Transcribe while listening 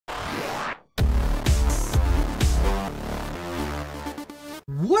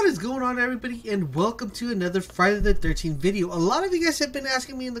What is going on, everybody, and welcome to another Friday the 13th video. A lot of you guys have been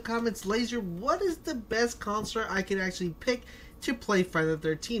asking me in the comments, Laser, what is the best console I can actually pick to play Friday the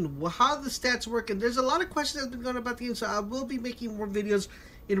 13th? Well, how do the stats work? And there's a lot of questions that have been going about the game, so I will be making more videos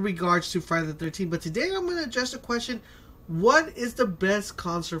in regards to Friday the 13th. But today I'm going to address the question, what is the best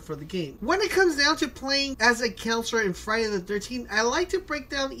console for the game? When it comes down to playing as a counselor in Friday the 13th, I like to break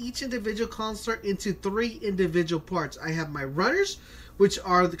down each individual counselor into three individual parts. I have my runners, which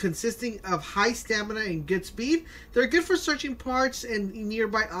are consisting of high stamina and good speed. They're good for searching parts and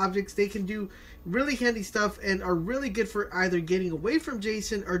nearby objects. They can do really handy stuff and are really good for either getting away from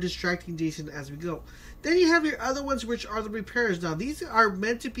Jason or distracting Jason as we go. Then you have your other ones, which are the repairers. Now, these are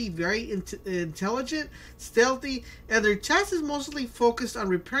meant to be very intelligent, stealthy, and their task is mostly focused on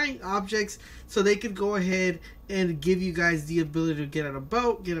repairing objects so they can go ahead and give you guys the ability to get on a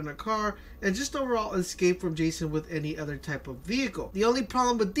boat, get in a car, and just overall escape from Jason with any other type of vehicle. The only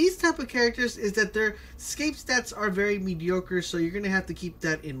problem with these type of characters is that their escape stats are very mediocre, so you're going to have to keep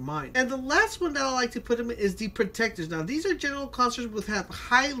that in mind. And the last one that I like to put them in is the protectors. Now, these are general constables with have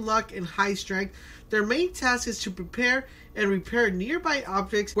high luck and high strength. Their main task is to prepare and repair nearby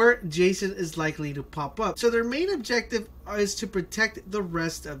objects where Jason is likely to pop up. So their main objective is to protect the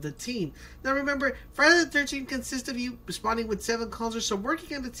rest of the team. Now remember, Friday the 13th consists of you responding with 7 counselors, so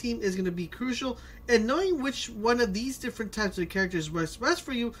working on the team is going to be crucial, and knowing which one of these different types of characters works best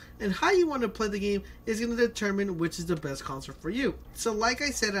for you and how you want to play the game is going to determine which is the best counselor for you. So like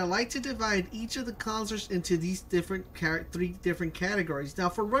I said, I like to divide each of the counselors into these three different categories. Now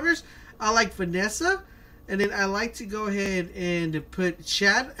for runners, I like Vanessa, and then I like to go ahead and put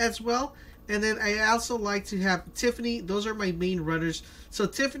Chad as well. And then I also like to have Tiffany. Those are my main runners. So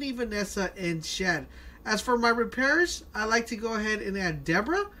Tiffany, Vanessa, and Chad. As for my repairers, I like to go ahead and add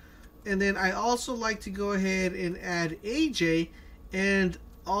Deborah. And then I also like to go ahead and add AJ. And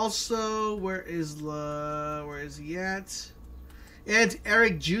also, where is he at? And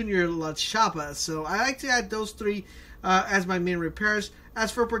Eric Jr. La Chapa. So I like to add those three as my main repairs. As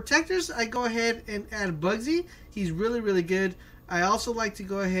for protectors, I go ahead and add Bugsy. He's really, really good. I also like to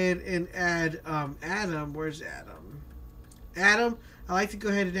go ahead and add Adam. Where's Adam? Adam. I like to go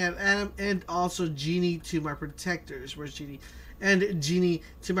ahead and add Adam and also Genie to my protectors. Where's Genie? And Genie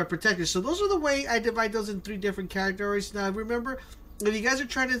to my protectors. So those are the way I divide those in 3 different categories. Now remember, if you guys are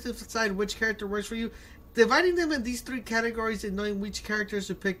trying to decide which character works for you, dividing them in these 3 categories and knowing which characters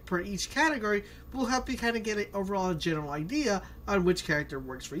to pick per each category will help you kind of get an overall general idea on which character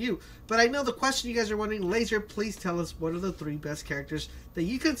works for you. But I know the question you guys are wondering, Laser, please tell us what are the 3 best characters that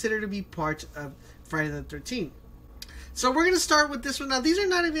you consider to be part of Friday the 13th. So we're going to start with this one. Now, these are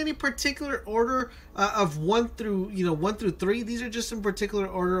not in any particular order of 1 through 3. These are just in particular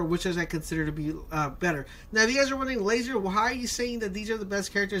order of which I consider to be better. Now, if you guys are wondering, Laser, well, how are you saying that these are the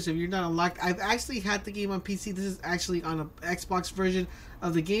best characters if you're not unlocked? I've actually had the game on PC. This is actually on an Xbox version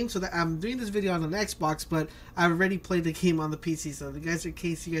of the game, so that I'm doing this video on an Xbox, but I've already played the game on the PC, so in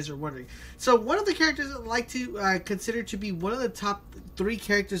case you guys are wondering. So one of the characters I'd like to consider to be one of the top 3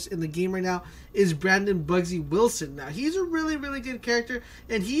 characters in the game right now is Brandon Bugsy Wilson. Now he's a really, really good character,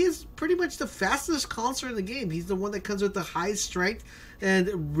 and he is pretty much the fastest counselor in the game. He's the one that comes with the highest strength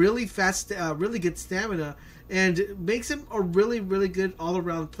and really fast, really good stamina, and makes him a really, really good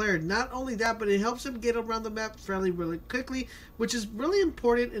all-around player. Not only that, but it helps him get around the map fairly, really quickly, which is really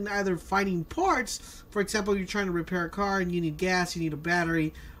important in either finding parts. For example, you're trying to repair a car and you need gas, you need a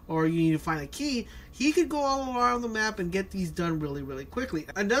battery, or you need to find a key. He could go all around the map and get these done really, really quickly.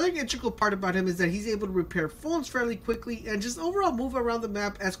 Another integral part about him is that he's able to repair phones fairly quickly and just overall move around the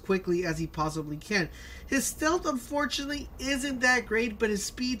map as quickly as he possibly can. His stealth, unfortunately, isn't that great, but his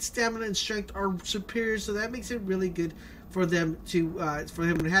speed, stamina, and strength are superior, so that makes it really good for him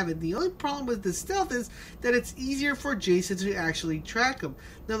to have it. The only problem with the stealth is that it's easier for Jason to actually track him.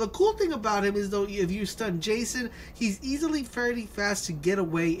 Now the cool thing about him is, though, if you stun Jason, he's easily fairly fast to get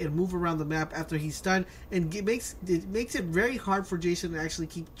away and move around the map after he's stunned, and it makes it very hard for Jason to actually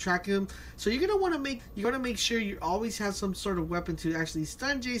keep track of him. So you're gonna want to make sure you always have some sort of weapon to actually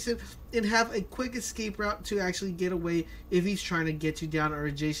stun Jason and have a quick escape route to actually get away if he's trying to get you down or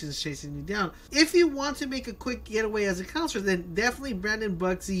Jason's chasing you down. If you want to make a quick getaway as a counselor, then definitely Brandon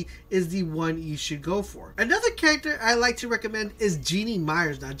Bugsy is the one you should go for. Another character I like to recommend is Jeannie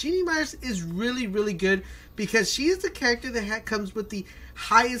Myers. Now, Jeannie Myers is really, really good because she is the character that comes with the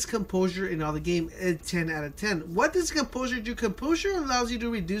highest composure in all the game at 10 out of 10. What does composure do? Composure allows you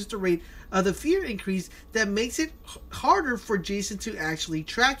to reduce the rate of the fear increase that makes it harder for Jason to actually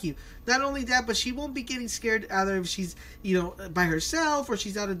track you. Not only that, but she won't be getting scared either if she's, by herself or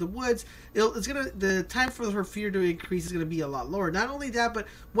she's out in the woods. The time for her fear to increase is gonna be a lot lower. Not only that, but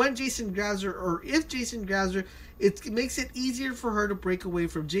when Jason grabs her, or if Jason grabs her, it makes it easier for her to break away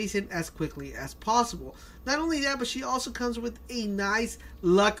from Jason as quickly as possible. Not only that, but she also comes with a nice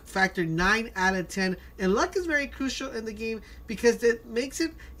luck factor, 9 out of 10. And luck is very crucial in the game because it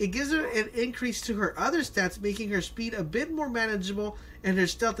gives her an increase to her other stats, making her speed a bit more manageable and her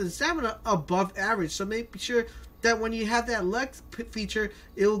stealth and stamina above average. So make sure that when you have that luck feature,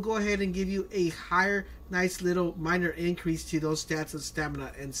 it will go ahead and give you a higher, nice little minor increase to those stats of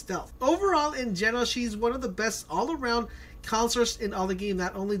stamina and stealth. Overall, in general, she's one of the best all-around consorts in all the game.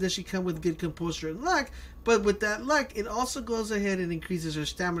 Not only does she come with good composure and luck, but with that luck, it also goes ahead and increases her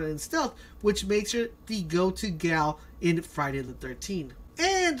stamina and stealth, which makes her the go-to gal in Friday the 13th.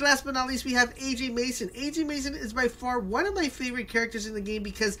 And last but not least, we have AJ Mason. AJ Mason is by far one of my favorite characters in the game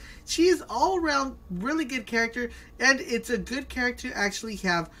because she is all around really good character, and it's a good character to actually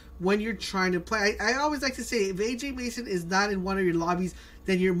have when you're trying to play. I always like to say, if AJ Mason is not in one of your lobbies,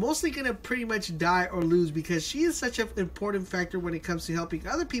 then you're mostly going to pretty much die or lose, because she is such an important factor when it comes to helping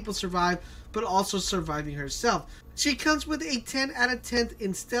other people survive, but also surviving herself. She comes with a 10 out of 10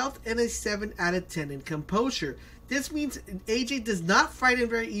 in stealth and a 7 out of 10 in composure. This means AJ does not frighten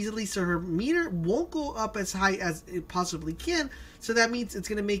very easily, so her meter won't go up as high as it possibly can. So that means it's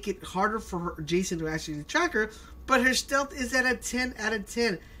going to make it harder for Jason to actually track her. But her stealth is at a 10 out of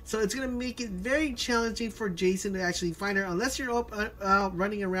 10. So it's going to make it very challenging for Jason to actually find her. Unless you're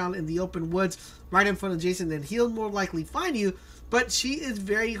running around in the open woods right in front of Jason, then he'll more likely find you. But she is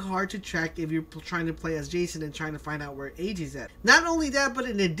very hard to track if you're trying to play as Jason and trying to find out where AJ's at. Not only that, but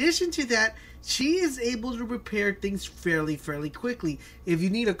in addition to that, she is able to repair things fairly quickly. If you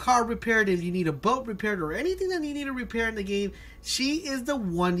need a car repaired, if you need a boat repaired, or anything that you need to repair in the game, she is the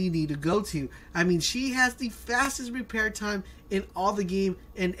one you need to go to. I mean, she has the fastest repair time in all the game,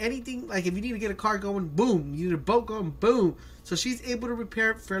 and anything, like if you need to get a car going, boom. You need a boat going, boom. So she's able to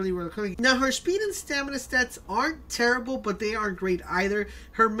repair it fairly quickly. Now, her speed and stamina stats aren't terrible, but they aren't great either.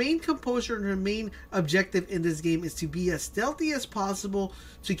 Her main composure and her main objective in this game is to be as stealthy as possible,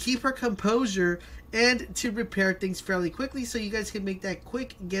 to keep her composure, and to repair things fairly quickly, so you guys can make that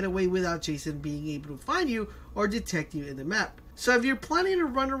quick getaway without Jason being able to find you or detect you in the map. So if you're planning to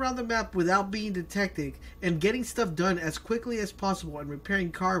run around the map without being detected and getting stuff done as quickly as possible and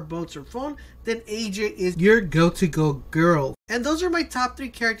repairing car, boats, or phone, then AJ is your go-to-go girl. And those are my top 3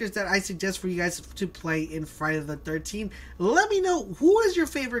 characters that I suggest for you guys to play in Friday the 13th. Let me know, who is your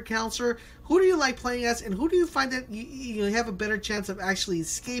favorite counselor? Who do you like playing as? And who do you find that you have a better chance of actually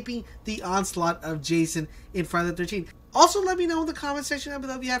escaping the onslaught of Jason in Friday the 13th? Also, let me know in the comment section down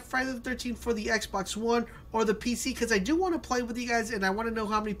below if you have Friday the 13th for the Xbox One or the PC, because I do want to play with you guys, and I want to know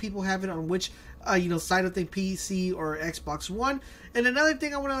how many people have it on which side of the PC or Xbox One. And another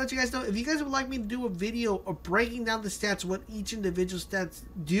thing I want to let you guys know, if you guys would like me to do a video of breaking down the stats, what each individual stats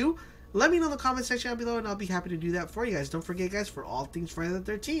do, let me know in the comment section down below, and I'll be happy to do that for you guys. Don't forget, guys, for all things Friday the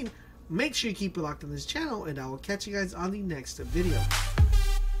 13th, make sure you keep it locked on this channel, and I will catch you guys on the next video.